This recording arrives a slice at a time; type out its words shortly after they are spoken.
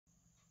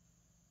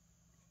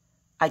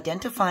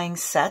Identifying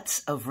sets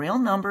of real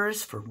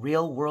numbers for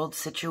real-world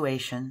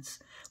situations,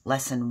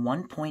 Lesson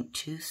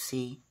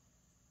 1.2c.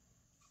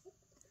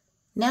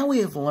 Now we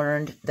have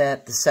learned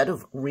that the set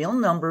of real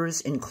numbers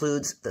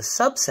includes the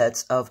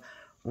subsets of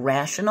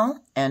rational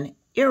and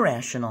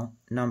irrational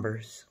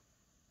numbers.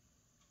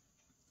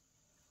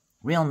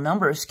 Real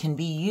numbers can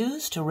be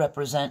used to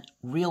represent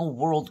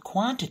real-world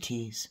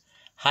quantities.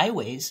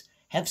 Highways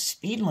have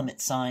speed limit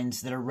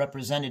signs that are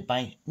represented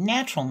by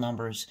natural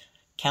numbers,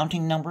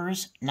 counting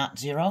numbers, not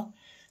zero,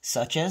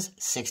 such as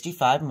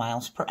 65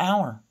 miles per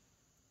hour.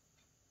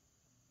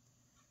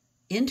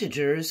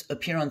 Integers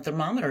appear on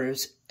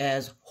thermometers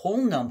as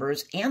whole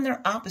numbers and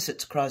their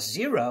opposites cross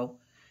zero,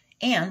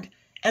 and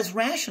as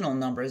rational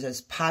numbers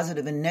as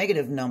positive and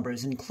negative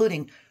numbers,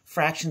 including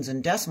fractions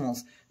and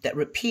decimals that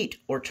repeat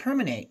or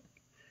terminate.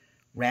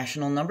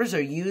 Rational numbers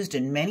are used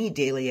in many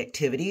daily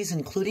activities,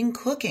 including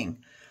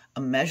cooking.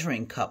 A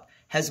measuring cup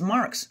has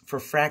marks for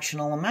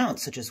fractional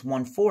amounts such as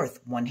 1/4,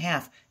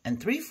 1/2, and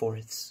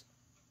 3/4.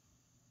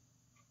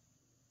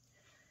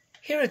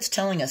 Here it's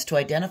telling us to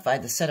identify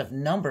the set of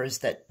numbers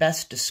that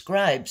best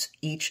describes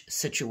each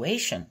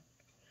situation.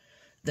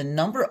 The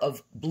number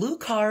of blue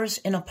cars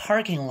in a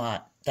parking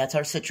lot, that's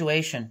our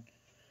situation.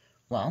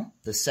 Well,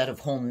 the set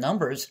of whole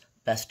numbers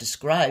best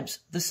describes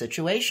the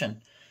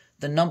situation.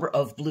 The number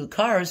of blue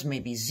cars may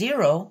be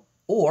 0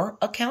 or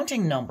a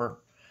counting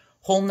number.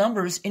 Whole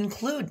numbers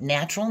include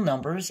natural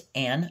numbers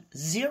and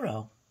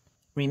 0.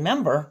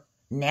 Remember,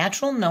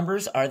 natural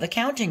numbers are the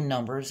counting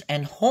numbers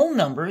and whole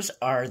numbers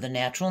are the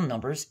natural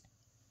numbers,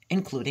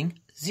 including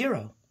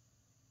 0.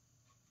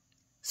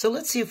 So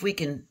let's see if we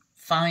can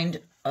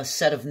find a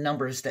set of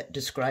numbers that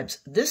describes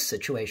this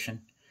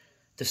situation.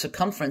 The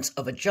circumference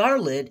of a jar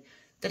lid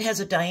that has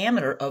a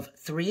diameter of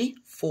 3,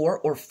 4,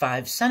 or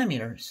 5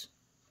 centimeters.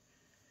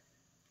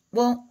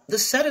 Well, the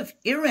set of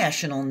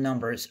irrational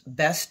numbers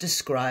best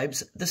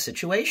describes the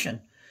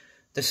situation.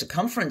 The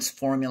circumference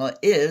formula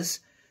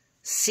is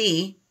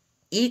C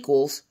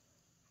equals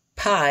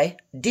pi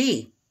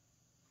d.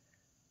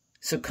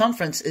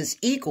 Circumference is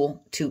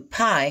equal to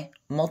pi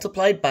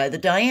multiplied by the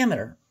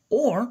diameter,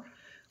 or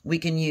we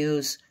can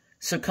use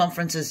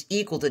circumference is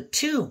equal to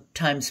 2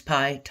 times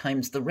pi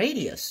times the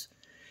radius.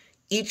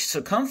 Each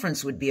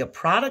circumference would be a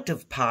product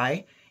of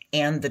pi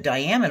and the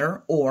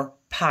diameter, or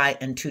pi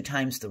and 2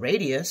 times the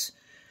radius.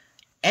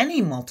 Any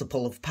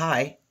multiple of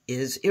pi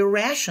is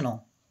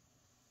irrational.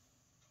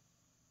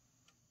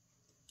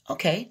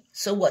 Okay,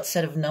 so what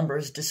set of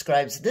numbers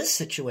describes this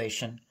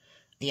situation?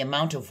 The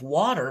amount of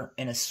water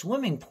in a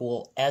swimming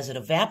pool as it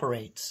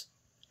evaporates.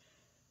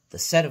 The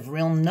set of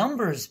real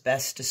numbers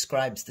best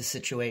describes the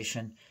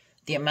situation.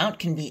 The amount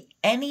can be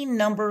any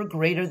number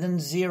greater than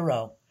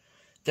 0.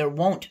 There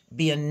won't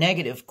be a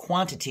negative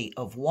quantity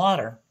of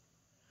water.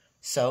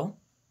 So,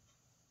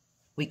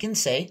 we can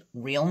say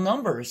real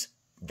numbers.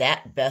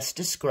 That best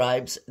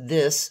describes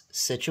this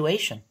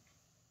situation.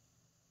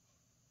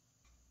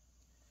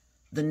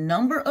 The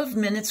number of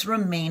minutes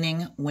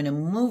remaining when a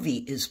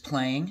movie is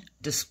playing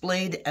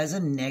displayed as a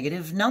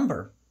negative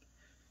number.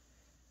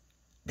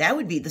 That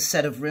would be the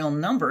set of real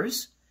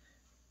numbers.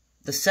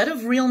 The set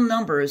of real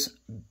numbers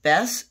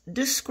best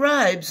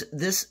describes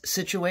this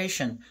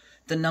situation.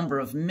 The number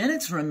of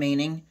minutes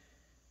remaining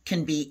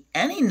can be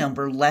any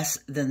number less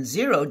than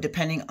 0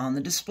 depending on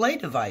the display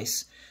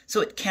device.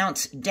 So it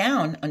counts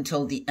down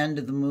until the end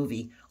of the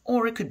movie,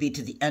 or it could be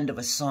to the end of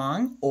a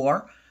song,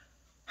 or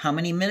how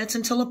many minutes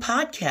until a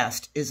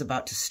podcast is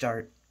about to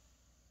start.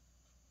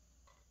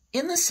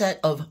 In the set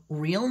of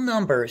real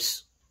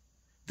numbers,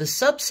 the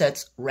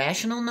subsets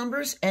rational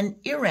numbers and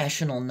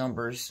irrational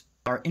numbers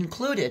are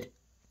included.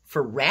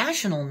 For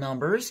rational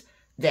numbers,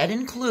 that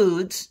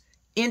includes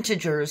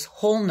integers,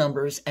 whole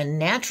numbers, and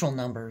natural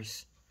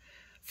numbers.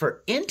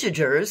 For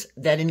integers,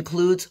 that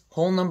includes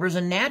whole numbers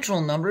and natural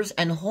numbers,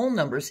 and whole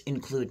numbers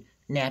include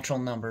natural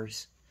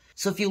numbers.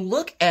 So if you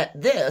look at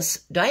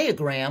this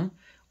diagram,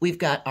 we've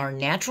got our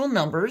natural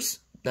numbers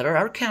that are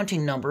our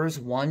counting numbers,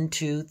 1,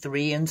 2,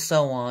 3, and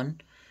so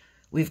on.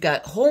 We've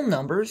got whole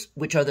numbers,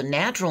 which are the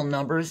natural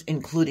numbers,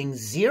 including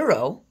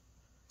 0.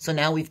 So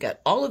now we've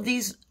got all of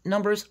these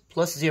numbers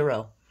plus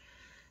 0.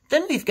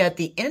 Then we've got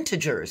the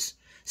integers.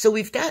 So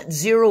we've got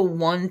 0,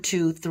 1,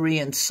 2, 3,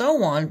 and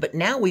so on, but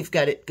now we've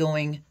got it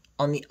going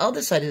on the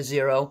other side of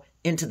 0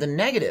 into the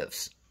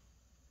negatives.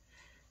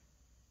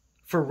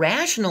 For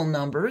rational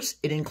numbers,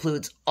 it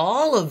includes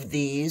all of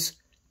these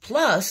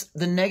plus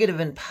the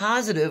negative and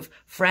positive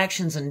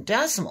fractions and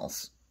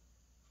decimals.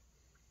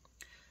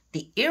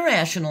 The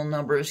irrational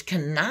numbers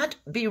cannot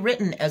be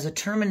written as a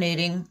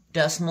terminating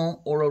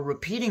decimal or a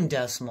repeating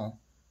decimal,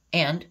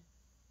 and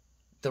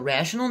the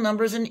rational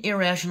numbers and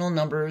irrational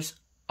numbers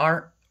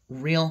are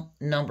real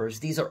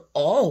numbers. These are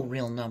all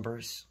real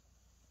numbers.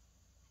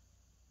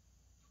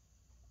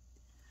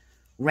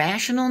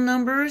 Rational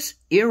numbers,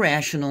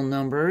 irrational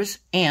numbers,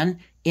 and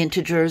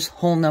integers,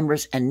 whole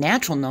numbers, and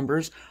natural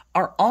numbers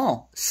are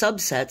all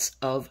subsets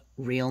of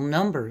real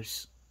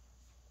numbers.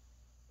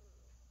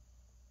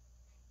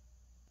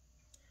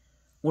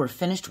 We're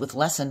finished with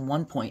lesson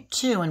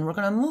 1.2, and we're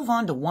going to move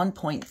on to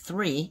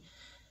 1.3.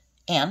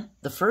 And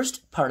the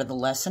first part of the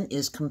lesson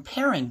is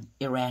comparing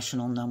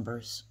irrational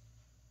numbers.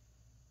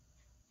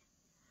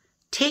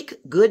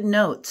 Take good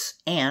notes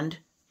and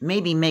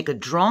maybe make a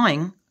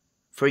drawing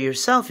for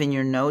yourself in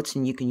your notes,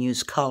 and you can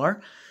use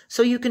color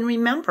so you can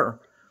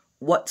remember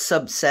what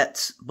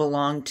subsets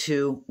belong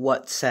to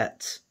what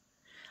sets.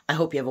 I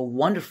hope you have a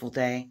wonderful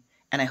day,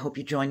 and I hope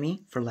you join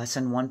me for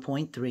lesson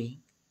 1.3.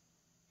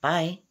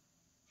 Bye.